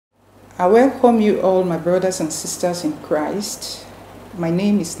I welcome you all, my brothers and sisters in Christ. My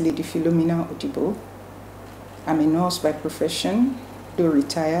name is Lady Philomena Odibo. I'm a nurse by profession, though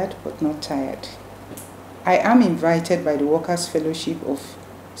retired but not tired. I am invited by the Workers' Fellowship of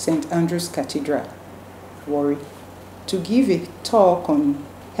St. Andrew's Cathedral, Warri, to give a talk on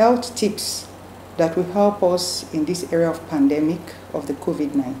health tips that will help us in this era of pandemic of the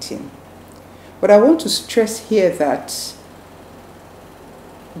COVID-19. But I want to stress here that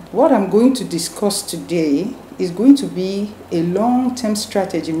what I'm going to discuss today is going to be a long-term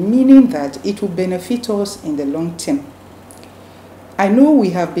strategy, meaning that it will benefit us in the long term. I know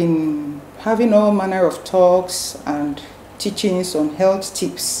we have been having all manner of talks and teachings on health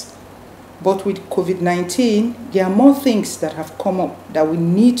tips, but with COVID-19, there are more things that have come up that we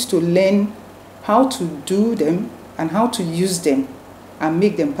need to learn how to do them and how to use them and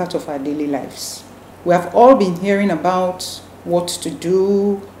make them part of our daily lives. We have all been hearing about what to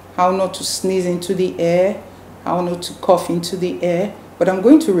do, how not to sneeze into the air, how not to cough into the air, but I'm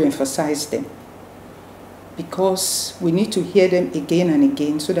going to re-emphasize them because we need to hear them again and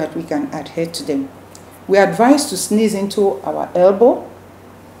again so that we can adhere to them. We are advised to sneeze into our elbow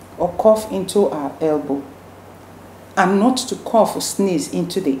or cough into our elbow and not to cough or sneeze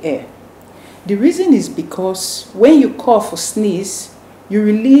into the air. The reason is because when you cough or sneeze, you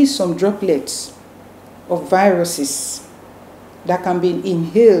release some droplets of viruses that can be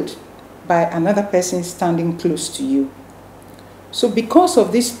inhaled by another person standing close to you. So because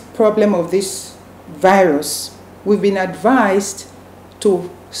of this problem of this virus, we've been advised to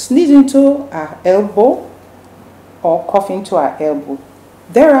sneeze into our elbow or cough into our elbow.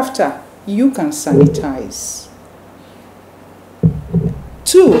 Thereafter, you can sanitize.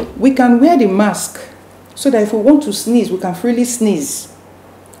 2, we can wear the mask so that if we want to sneeze, we can freely sneeze.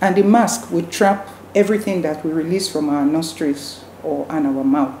 And the mask will trap everything that we release from our nostrils and our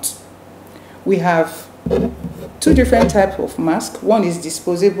mouth. We have 2 different types of mask. One is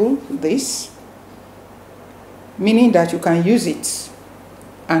disposable, this, meaning that you can use it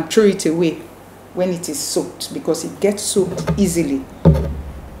and throw it away when it is soaked because it gets soaked easily.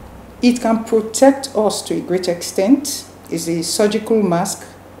 It can protect us to a great extent. It's a surgical mask,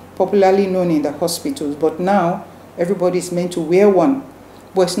 popularly known in the hospitals, but now everybody is meant to wear one,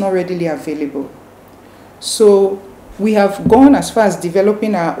 but it's not readily available. So we have gone as far as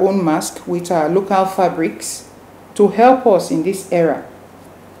developing our own mask with our local fabrics to help us in this era.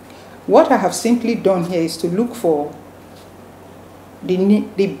 What I have simply done here is to look for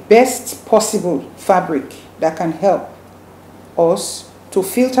the best possible fabric that can help us to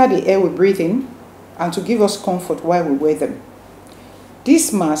filter the air we breathe in and to give us comfort while we wear them.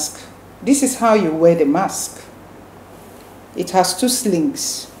 This mask, this is how you wear the mask. It has 2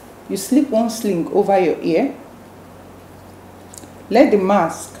 slings. You slip one sling over your ear. Let the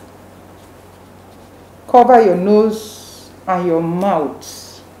mask cover your nose and your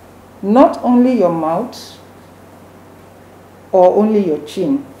mouth. Not only your mouth or only your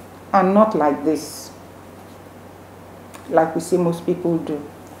chin, and not like this, like we see most people do.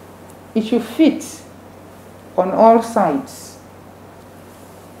 It should fit on all sides.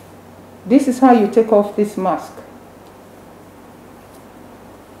 This is how you take off this mask.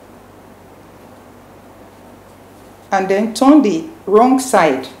 And then turn the wrong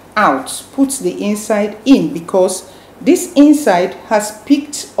side out, put the inside in, because this inside has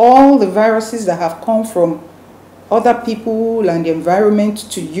picked all the viruses that have come from other people and the environment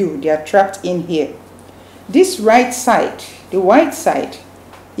to you. They are trapped in here. This right side, the white side,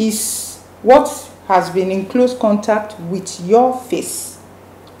 is what has been in close contact with your face.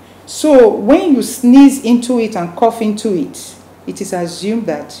 So when you sneeze into it and cough into it, it is assumed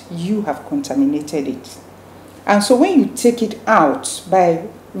that you have contaminated it. And so when you take it out by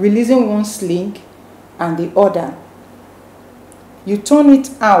releasing one sling and the other, you turn it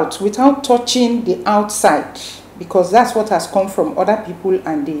out without touching the outside, because that's what has come from other people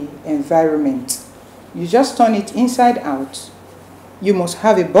and the environment. You just turn it inside out. You must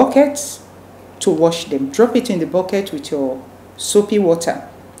have a bucket to wash them. Drop it in the bucket with your soapy water,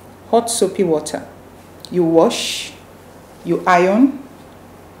 hot soapy water. You wash, you iron,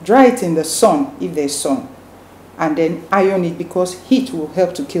 dry it in the sun if there's sun, and then iron it because heat will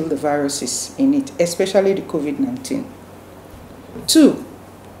help to kill the viruses in it, especially the COVID-19. 2,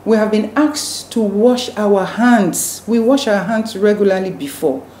 we have been asked to wash our hands. We wash our hands regularly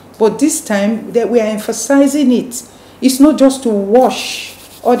before, but this time that we are emphasizing it. It's not just to wash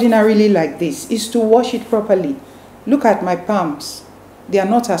ordinarily like this, it's to wash it properly. Look at my palms. They are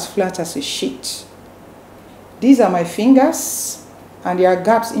not as flat as a sheet. These are my fingers, and there are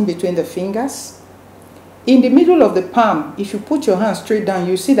gaps in between the fingers. In the middle of the palm, if you put your hand straight down,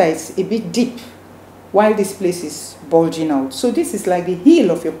 you see that it's a bit deep, while this place is bulging out. So this is like the heel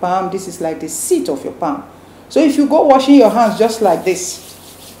of your palm, this is like the seat of your palm. So if you go washing your hands just like this,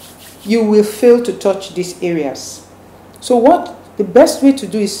 you will fail to touch these areas. So what the best way to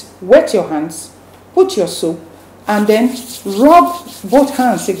do is wet your hands, put your soap, and then rub both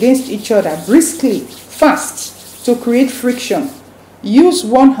hands against each other briskly, fast, to create friction. Use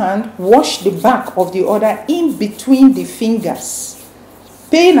one hand, wash the back of the other in between the fingers.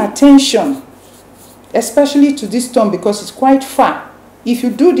 Paying attention, especially to this thumb because it's quite far. If you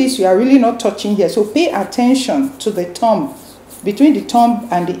do this, you are really not touching here. So pay attention to the thumb, between the thumb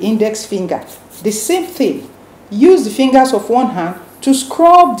and the index finger. The same thing. Use the fingers of one hand to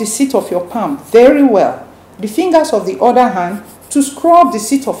scrub the seat of your palm very well. The fingers of the other hand to scrub the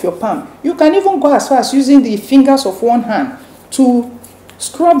seat of your palm. You can even go as far as using the fingers of one hand to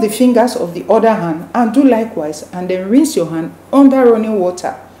scrub the fingers of the other hand, and do likewise, and then rinse your hand under running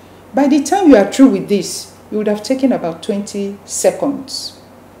water. By the time you are through with this, you would have taken about 20 seconds.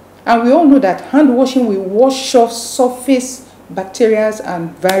 And we all know that hand washing will wash off surface bacteria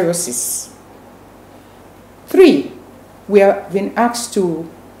and viruses. 3, we have been asked to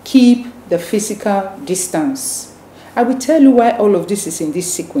keep the physical distance. I will tell you why all of this is in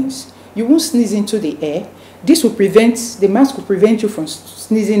this sequence. You won't sneeze into the air. This will prevent, the mask will prevent you from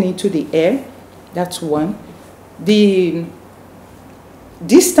sneezing into the air. That's one. The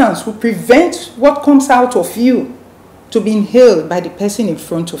distance will prevent what comes out of you to be inhaled by the person in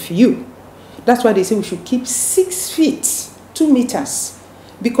front of you. That's why they say we should keep 6 feet, 2 meters,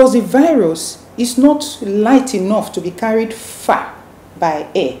 because the virus is not light enough to be carried far by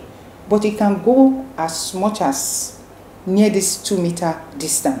air, but it can go as much as near this 2-meter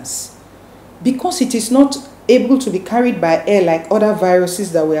distance. Because it is not able to be carried by air like other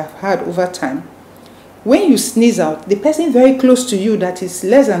viruses that we have had over time, when you sneeze out, the person very close to you that is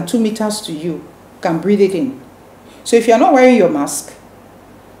less than 2 meters to you can breathe it in. So if you are not wearing your mask,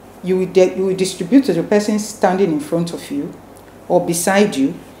 you will distribute to the person standing in front of you or beside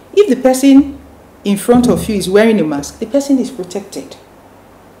you. If the person in front of you is wearing a mask, the person is protected.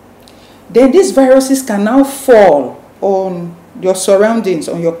 Then these viruses can now fall on your surroundings,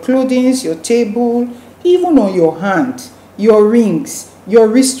 on your clothing, your table, even on your hand, your rings, your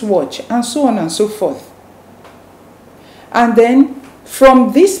wristwatch, and so on and so forth. And then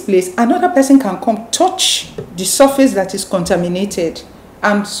from this place, another person can come touch the surface that is contaminated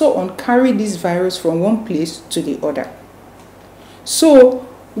and so on, carry this virus from one place to the other. So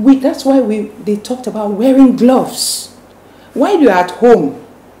that's why they talked about wearing gloves. While you are at home,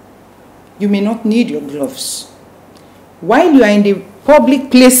 you may not need your gloves. While you are in the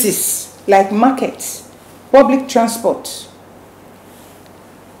public places like markets, public transport,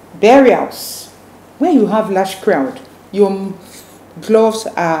 burials, where you have large crowd, your gloves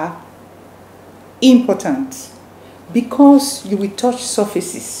are important because you will touch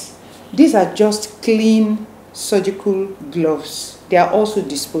surfaces. These are just clean surgical gloves. They are also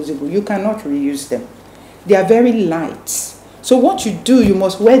disposable. You cannot reuse them. They are very light. So what you do, you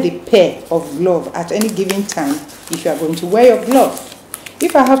must wear the pair of gloves at any given time if you are going to wear your glove.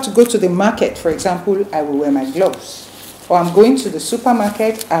 If I have to go to the market, for example, I will wear my gloves. Or I'm going to the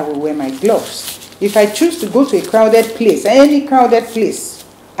supermarket, I will wear my gloves. If I choose to go to a crowded place, any crowded place,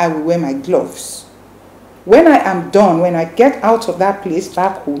 I will wear my gloves. When I am done, when I get out of that place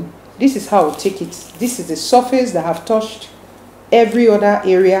back home, this is how I'll take it. This is the surface that have touched every other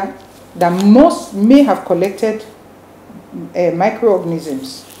area that may have collected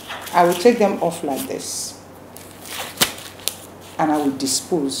microorganisms. I will take them off like this. And I will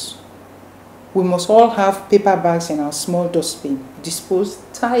dispose. We must all have paper bags in our small dustbin. Dispose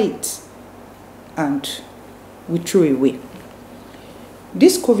tight and we throw away.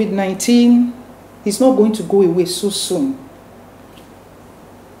 This COVID-19 is not going to go away so soon,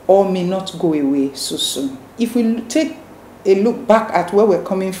 or may not go away so soon. If we take a look back at where we're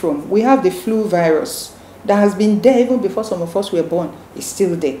coming from, we have the flu virus that has been there even before some of us were born. It's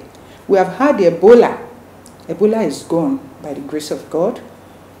still there. We have had the Ebola. Ebola is gone by the grace of God.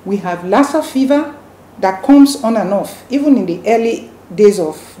 We have Lassa fever that comes on and off. Even in the early days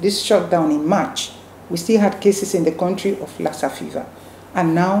of this shutdown in March, we still had cases in the country of Lassa fever.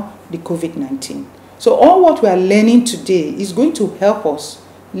 And now the COVID-19. So all what we are learning today is going to help us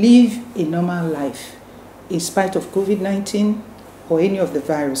live a normal life in spite of COVID-19 or any of the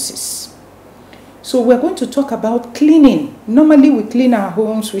viruses. So we're going to talk about cleaning. Normally we clean our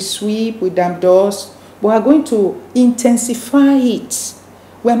homes, we sweep, we damp dust, but we're going to intensify it.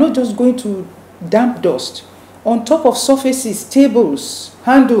 We're not just going to damp dust on top of surfaces, tables,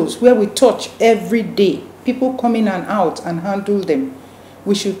 handles where we touch every day. people come in and out and handle them,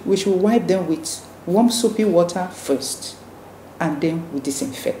 we should wipe them with warm soapy water first, and then we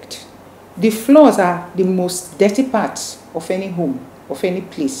disinfect. The floors are the most dirty parts of any home, of any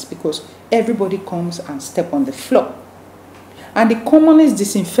place, because everybody comes and step on the floor. And the commonest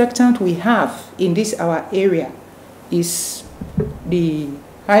disinfectant we have in this our area is the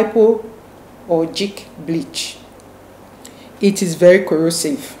hypo or jig bleach. It is very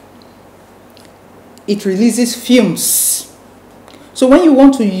corrosive. It releases fumes. So when you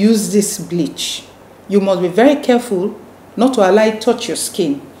want to use this bleach, you must be very careful not to allow it touch your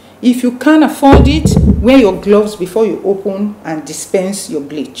skin. If you can't afford it, wear your gloves before you open and dispense your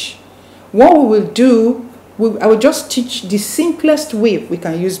bleach. What we will do, I will just teach the simplest way we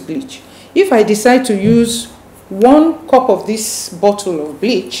can use bleach. If I decide to use 1 cup of this bottle of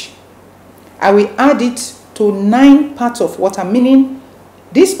bleach, I will add it to 9 parts of water, meaning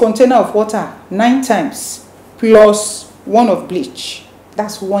this container of water 9 times plus 1 of bleach.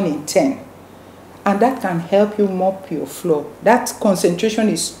 That's 1 in 10. And that can help you mop your floor. That concentration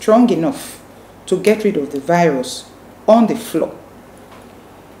is strong enough to get rid of the virus on the floor.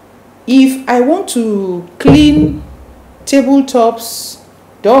 If I want to clean tabletops,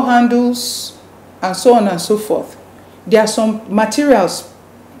 door handles, and so on and so forth, there are some materials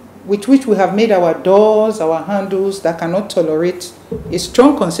with which we have made our doors, our handles, that cannot tolerate a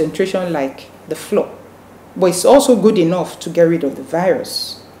strong concentration like the floor. But it's also good enough to get rid of the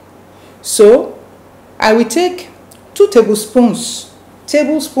virus. So I will take 2 tablespoons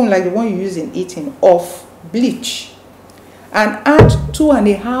like the one you use in eating, of bleach, and add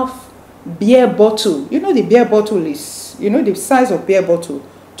 2.5 beer bottle. You know the beer bottle is, you know the size of beer bottle.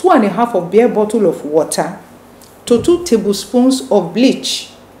 2.5 of beer bottle of water to 2 tablespoons of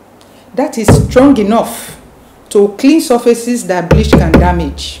bleach. That is strong enough to clean surfaces that bleach can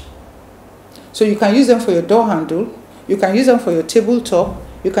damage. So you can use them for your door handle, you can use them for your tabletop,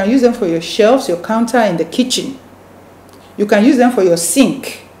 you can use them for your shelves, your counter in the kitchen. You can use them for your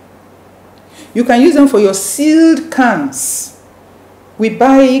sink. You can use them for your sealed cans. We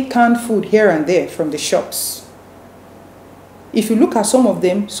buy canned food here and there from the shops. If you look at some of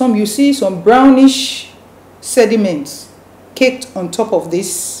them, you see some brownish sediments caked on top of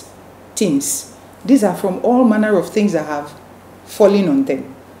these tins. These are from all manner of things that have fallen on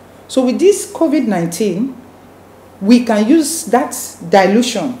them. So with this COVID-19, we can use that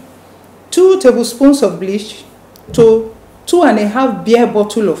dilution, 2 tablespoons of bleach to 2.5 beer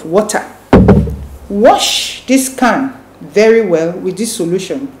bottle of water. Wash this can very well with this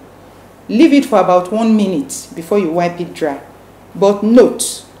solution. Leave it for about 1 minute before you wipe it dry. But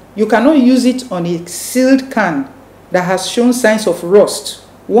note, you cannot use it on a sealed can that has shown signs of rust.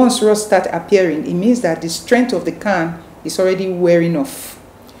 Once rust starts appearing, it means that the strength of the can is already wearing off.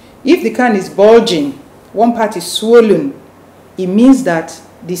 If the can is bulging, one part is swollen, it means that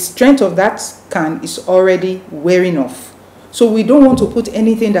the strength of that can is already wearing off. So we don't want to put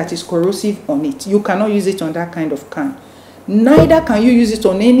anything that is corrosive on it. You cannot use it on that kind of can. Neither can you use it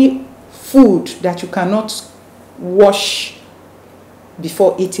on any food that you cannot wash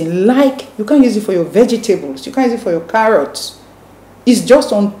before eating. Like, you can't use it for your vegetables, you can't use it for your carrots. It's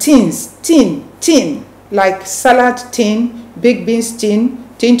just on tins, tin, like salad tin, baked beans tin,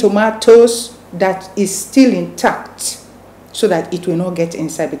 tin tomatoes, that is still intact, so that it will not get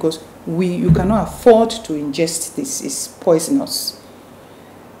inside, because you cannot afford to ingest this. It's poisonous.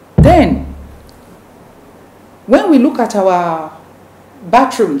 Then, when we look at our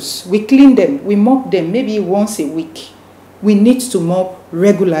bathrooms, we clean them, we mop them maybe once a week. We need to mop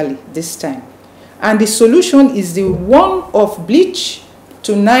regularly this time. And the solution is the 1 of bleach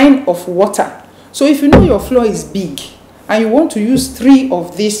to 9 of water. So if you know your floor is big and you want to use 3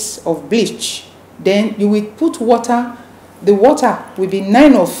 of this of bleach, then you will put water. The water will be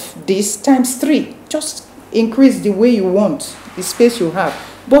 9 of this times 3. Just increase the way you want, the space you have.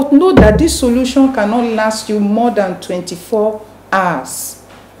 But know that this solution cannot last you more than 24 hours.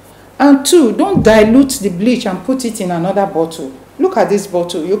 And 2, don't dilute the bleach and put it in another bottle. Look at this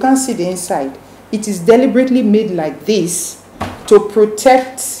bottle. You can't see the inside. It is deliberately made like this to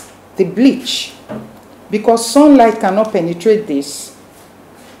protect the bleach, because sunlight cannot penetrate this.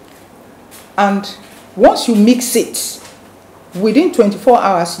 And once you mix it, within 24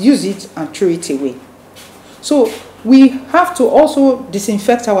 hours, use it and throw it away. So we have to also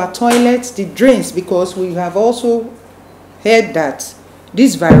disinfect our toilets, the drains, because we have also heard that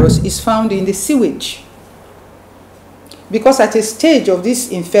this virus is found in the sewage. Because at a stage of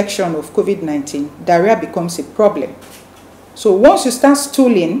this infection of COVID-19, diarrhea becomes a problem. So once you start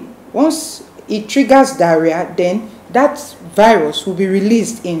stooling, once it triggers diarrhea, then that virus will be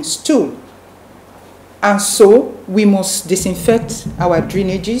released in stool. And so we must disinfect our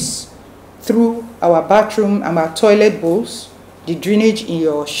drainages through our bathroom and our toilet bowls, the drainage in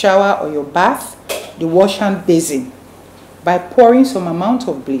your shower or your bath, the wash hand basin, by pouring some amount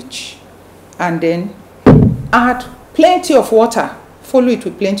of bleach, and then add plenty of water. Follow it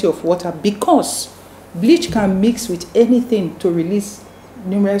with plenty of water, because bleach can mix with anything to release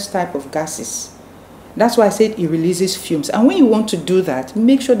numerous types of gases. That's why I said it releases fumes. And when you want to do that,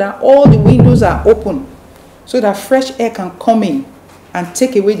 make sure that all the windows are open so that fresh air can come in and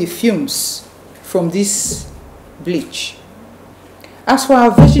take away the fumes from this bleach. As for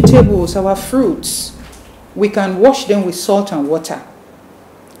our vegetables, our fruits, we can wash them with salt and water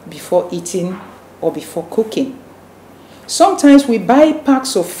before eating or before cooking. Sometimes we buy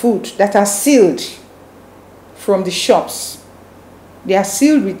packs of food that are sealed from the shops. They are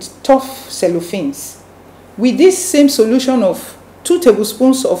sealed with tough cellophanes. With this same solution of 2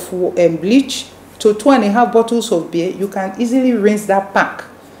 tablespoons of bleach to 2.5 bottles of beer, you can easily rinse that pack.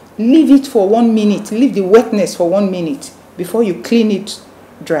 Leave it for 1 minute. Leave the wetness for 1 minute before you clean it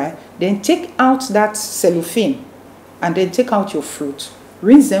dry. Then take out that cellophane and then take out your fruit.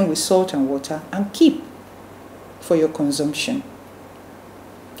 Rinse them with salt and water and keep for your consumption.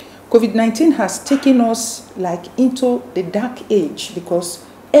 COVID-19 has taken us like into the dark age, because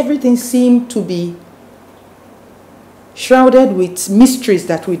everything seemed to be shrouded with mysteries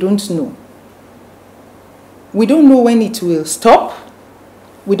that we don't know. We don't know when it will stop.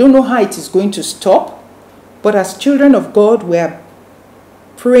 We don't know how it is going to stop. But as children of God, we are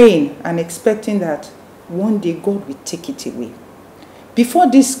praying and expecting that one day God will take it away. Before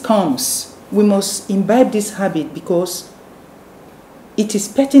this comes, we must imbibe this habit, because it is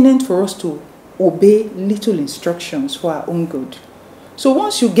pertinent for us to obey little instructions for our own good. So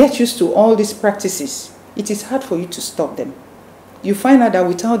once you get used to all these practices, it is hard for you to stop them. You find out that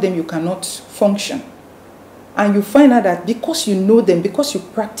without them you cannot function. And you find out that because you know them, because you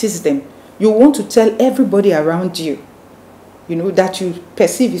practice them, you want to tell everybody around you, that you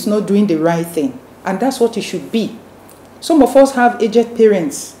perceive is not doing the right thing. And that's what it should be. Some of us have aged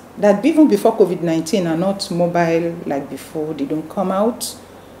parents that even before COVID-19 are not mobile like before. They don't come out.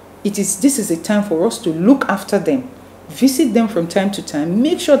 This is a time for us to look after them, visit them from time to time,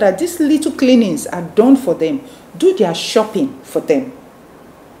 make sure that these little cleanings are done for them, do their shopping for them.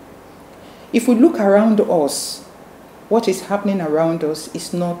 If we look around us, what is happening around us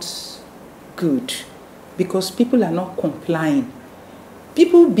is not good, because people are not complying.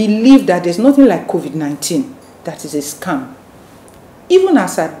 People believe that there's nothing like COVID-19, that is a scam. Even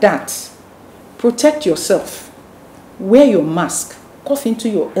as at that, protect yourself. Wear your mask. Cough into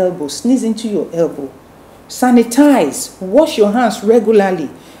your elbow. Sneeze into your elbow. Sanitize. Wash your hands regularly.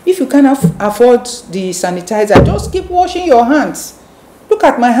 If you cannot afford the sanitizer, just keep washing your hands. Look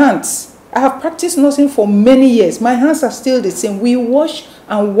at my hands. I have practiced nursing for many years. My hands are still the same. We wash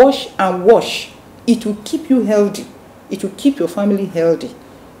and wash and wash. It will keep you healthy. It will keep your family healthy.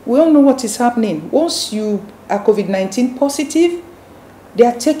 We all know what is happening. Once you are COVID-19 positive, they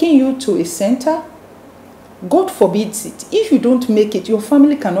are taking you to a center. God forbids it. If you don't make it, your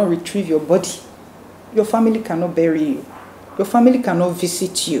family cannot retrieve your body. Your family cannot bury you. Your family cannot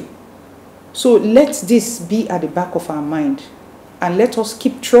visit you. So let this be at the back of our mind. And let us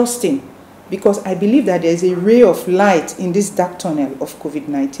keep trusting. Because I believe that there is a ray of light in this dark tunnel of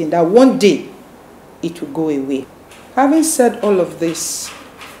COVID-19. That one day, it will go away. Having said all of this,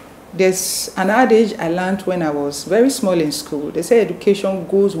 there's an adage I learned when I was very small in school. They say education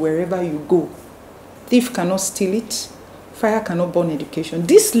goes wherever you go. Thief cannot steal it. Fire cannot burn education.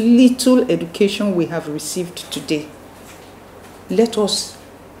 This little education we have received today, let us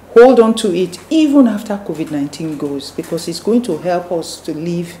hold on to it even after COVID-19 goes, because it's going to help us to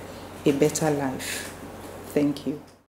live a better life. Thank you.